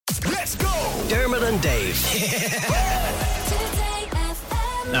Let's go! Dermot and Dave.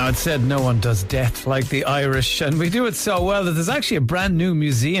 Now, it's said no one does death like the Irish, and we do it so well that there's actually a brand new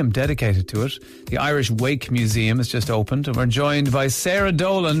museum dedicated to it. The Irish Wake Museum has just opened, and we're joined by Sara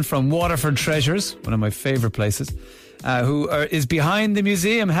Doran from Waterford Treasures, one of my favourite places, who is behind the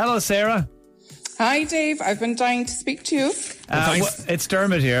museum. Hello, Sarah. Hi, Dave. I've been dying to speak to you. It's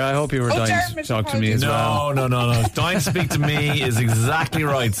Dermot here. I hope you were dying to talk to me as well. No. Dying to speak to me is exactly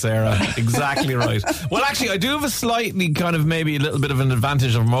right, Sarah. Exactly right. Well, actually, I do have a slightly kind of maybe a little bit of an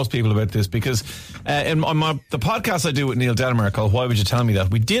advantage over most people about this because on the podcast I do with Neil Denmark called Why Would You Tell Me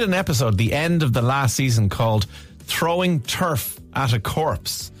That? We did an episode, the end of the last season, called Throwing Turf at a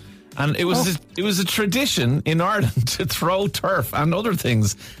Corpse. And it was a tradition in Ireland to throw turf and other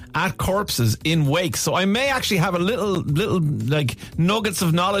things at corpses in wakes. So I may actually have a little like nuggets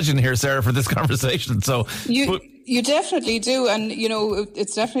of knowledge in here, Sarah, for this conversation. So you definitely do, and you know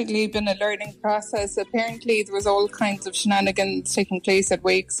it's definitely been a learning process. Apparently, there was all kinds of shenanigans taking place at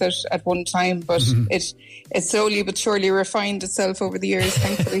wakes at one time, but it slowly but surely refined itself over the years,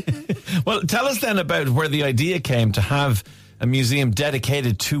 thankfully. Well, tell us then about where the idea came to have a museum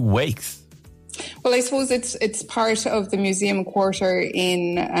dedicated to wakes. Well, I suppose it's part of the museum quarter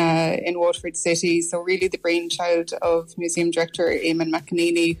in Waterford City. So really the brainchild of museum director Eamon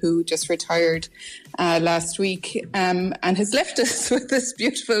McEnany, who just retired last week and has left us with this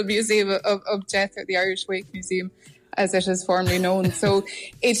beautiful museum of death, or the Irish Wake Museum, as it is formerly known. So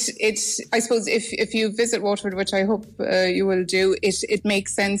it's I suppose if you visit Waterford, which I hope you will do, it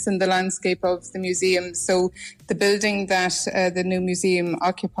makes sense in the landscape of the museum. So the building that the new museum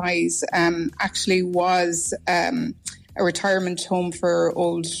occupies actually was a retirement home for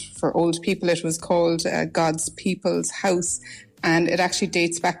old people. It was called God's People's House. And it actually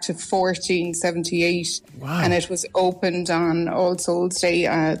dates back to 1478. Wow. And it was opened on All Souls Day,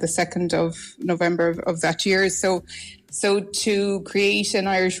 the 2nd of November of that year. So to create an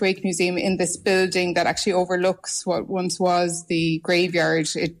Irish Wake Museum in this building that actually overlooks what once was the graveyard,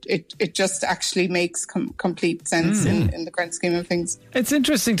 it just actually makes complete sense in the grand scheme of things. It's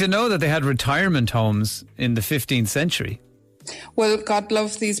interesting to know that they had retirement homes in the 15th century. Well, God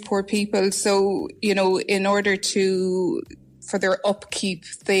love these poor people. So, you know, in order for their upkeep,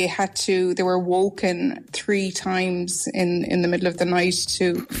 they were woken 3 times in the middle of the night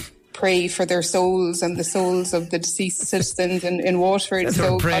to pray for their souls and the souls of the deceased citizens in Waterford. They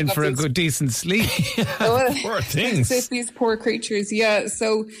were praying for a good, decent sleep. Poor things. These poor creatures, yeah.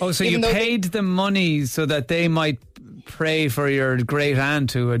 So you paid them money so that they might pray for your great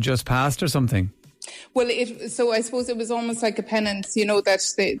aunt who had just passed or something? Well, so I suppose it was almost like a penance, you know, that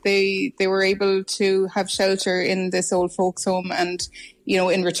they were able to have shelter in this old folks' home, and, you know,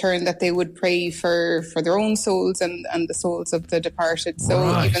 in return that they would pray for their own souls and the souls of the departed.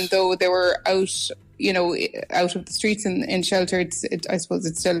 So even though they were out of the streets in shelter, I suppose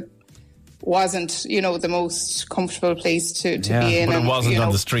it still wasn't, you know, the most comfortable place to be in. But it wasn't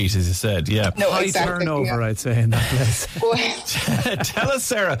on the street, as you said, yeah. No, high exactly, turnover, I'd say, in that place. Tell us,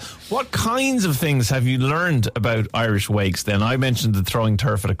 Sarah, what kinds of things have you learned about Irish wakes then? I mentioned the throwing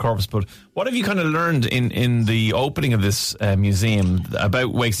turf at a corpse, but what have you kind of learned in the opening of this museum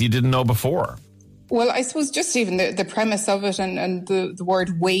about wakes you didn't know before? Well, I suppose just even the premise of it and the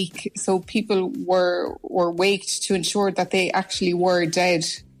word wake. So people were waked to ensure that they actually were dead.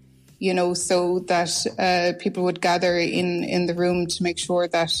 You know, so that people would gather in the room to make sure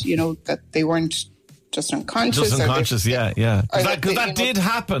that, you know, that they weren't just unconscious. Yeah. Because that did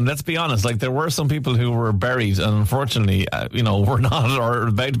happen, let's be honest. Like, there were some people who were buried and unfortunately, were not, or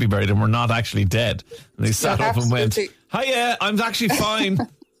about to be buried, and were not actually dead. And they sat up and went, hiya, I'm actually fine.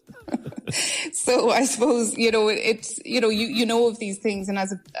 So I suppose, you know, it's, you know, you know of these things, and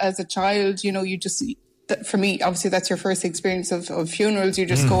as a child, you know, you just... For me, obviously, that's your first experience of funerals. You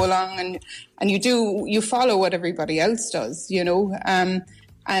just go along and you follow what everybody else does, you know.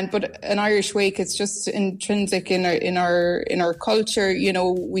 But an Irish wake, it's just intrinsic in our culture. You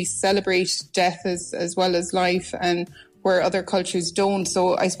know, we celebrate death as well as life, and where other cultures don't.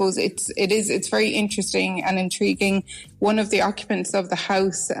 So I suppose it's very interesting and intriguing. One of the occupants of the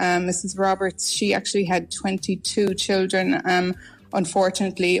house, Mrs. Roberts, she actually had 22 children.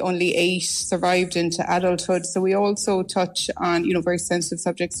 Unfortunately, only 8 survived into adulthood. So we also touch on, you know, very sensitive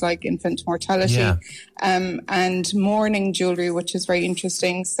subjects like infant mortality, and mourning jewellery, which is very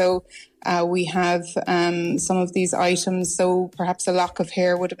interesting. So we have some of these items. So perhaps a lock of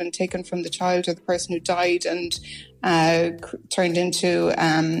hair would have been taken from the child or the person who died and turned into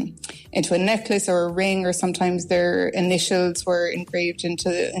a necklace or a ring, or sometimes their initials were engraved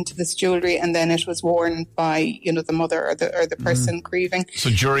into this jewellery, and then it was worn by the mother or the person grieving. So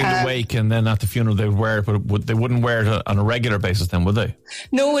during the wake and then at the funeral they would wear it, but they wouldn't wear it on a regular basis then, would they?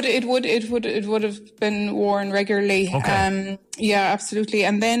 No, it would have been worn regularly. Okay. Yeah, absolutely.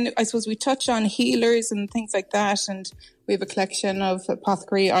 And then I suppose we touch on healers and things like that, and we have a collection of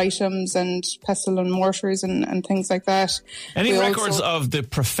apothecary items and pestle and mortars and things like that. Any records of the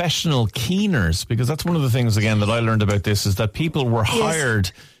professional keeners? Because that's one of the things, again, that I learned about this, is that people were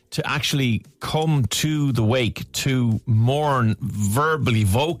hired to actually come to the wake to mourn verbally,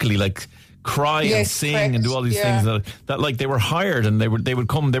 vocally, like cry and sing and do all these things that like they were hired, and they would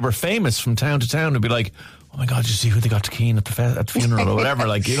come. They were famous from town to town and be like, oh my God, you see who they got to keen at the funeral or whatever.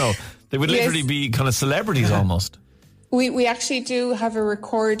 Like, they would literally be kind of celebrities almost. We actually do have a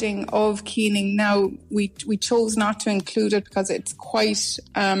recording of keening. Now, we chose not to include it because it's quite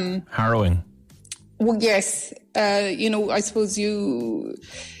harrowing. Well, yes. I suppose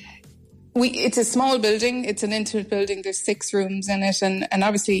it's a small building. It's an intimate building. There's 6 rooms in it, and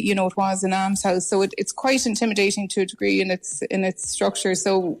obviously, it was an almshouse, so it's quite intimidating to a degree in its structure.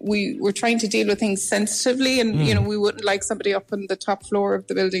 So we're trying to deal with things sensitively, and we wouldn't like somebody up on the top floor of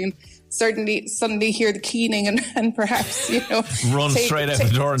the building and suddenly hear the keening and perhaps run straight out the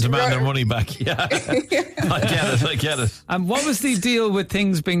door and demand their money back. Yeah, I get it. And what was the deal with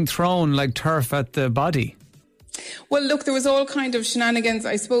things being thrown like turf at the body? Well, look, there was all kind of shenanigans.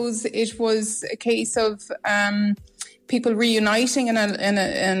 I suppose it was a case of people reuniting in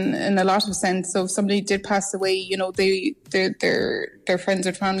a lot of sense. So if somebody did pass away, their friends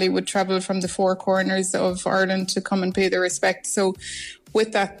or family would travel from the 4 corners of Ireland to come and pay their respects. So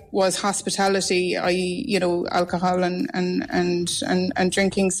with that was hospitality, i.e., alcohol and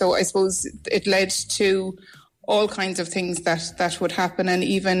drinking. So I suppose it led to all kinds of things that would happen, and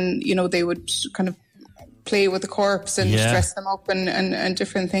even they would kind of play with the corpse and dress them up and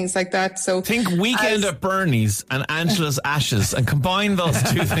different things like that. So think Weekend at Bernie's and Angela's Ashes and combine those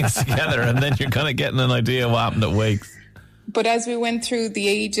 2 things together, and then you're kind of getting an idea of what happened at wakes. But as we went through the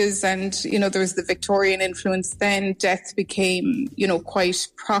ages and, there was the Victorian influence, then death became, quite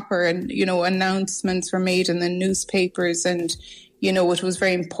proper, and, announcements were made in the newspapers, and, it was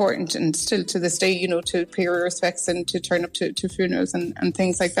very important, and still to this day, to pay your respects and to turn up to funerals and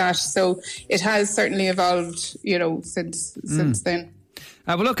things like that. So it has certainly evolved, since then.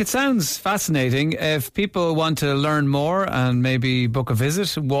 Well, look, it sounds fascinating. If people want to learn more and maybe book a visit,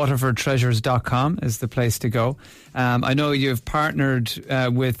 waterfordtreasures.com is the place to go. I know you've partnered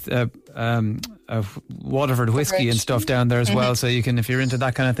with Waterford whiskey and stuff down there as well, so you can, if you're into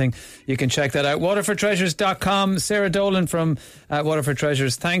that kind of thing, you can check that out. waterfordtreasures.com. Sara Doran from Waterford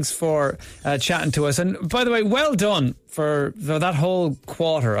Treasures, thanks for chatting to us. And by the way, well done for that whole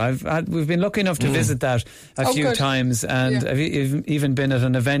quarter. We've been lucky enough to visit that a few times, and I've even been at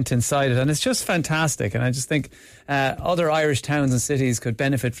an event inside it, and it's just fantastic. And I just think other Irish towns and cities could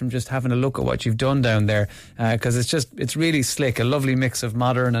benefit from just having a look at what you've done down there, because it's really slick, a lovely mix of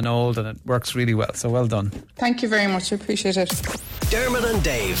modern and old, and it works really well. So well done. Thank you very much. I appreciate it. Dermot and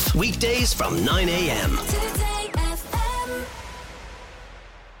Dave, weekdays from 9 a.m.